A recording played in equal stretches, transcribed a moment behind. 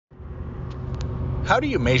How do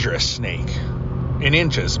you measure a snake? In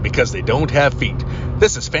inches, because they don't have feet.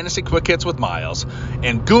 This is Fantasy Quick Hits with Miles.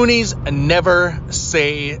 And Goonies never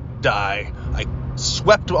say die. I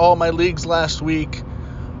swept all my leagues last week.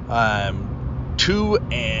 I'm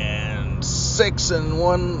 2-6 in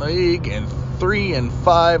one league and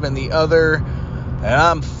 3-5 in the other. And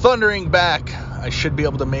I'm thundering back. I should be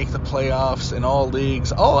able to make the playoffs in all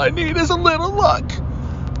leagues. All I need is a little luck.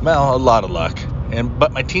 Well, a lot of luck.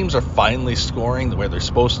 But my teams are finally scoring the way they're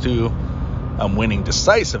supposed to. I'm winning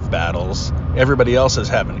decisive battles. Everybody else is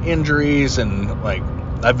having injuries, and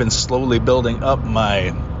I've been slowly building up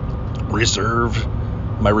my reserves,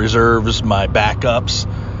 my backups,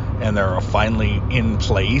 and they're finally in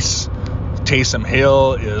place. Taysom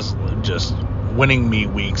Hill is just winning me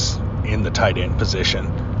weeks in the tight end position,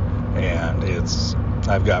 and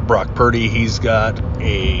I've got Brock Purdy. He's got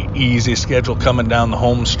a easy schedule coming down the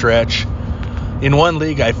home stretch. In one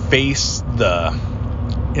league, I face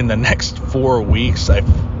in the next 4 weeks,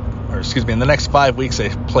 in the next 5 weeks, I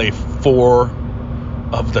play 4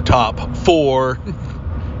 of the top 4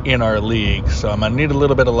 in our league. So I'm going to need a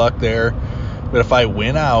little bit of luck there. But if I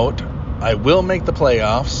win out, I will make the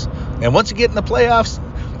playoffs. And once you get in the playoffs,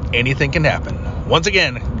 anything can happen. Once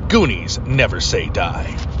again, Goonies never say die.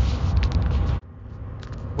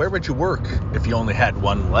 Where would you work if you only had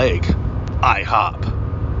one leg? IHOP.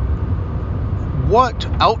 What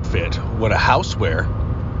outfit would a house wear?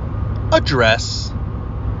 A dress.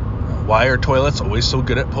 Why are toilets always so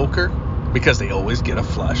good at poker? Because they always get a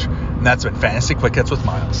flush. And that's been Fantasy Quick Hits with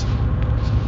Miles.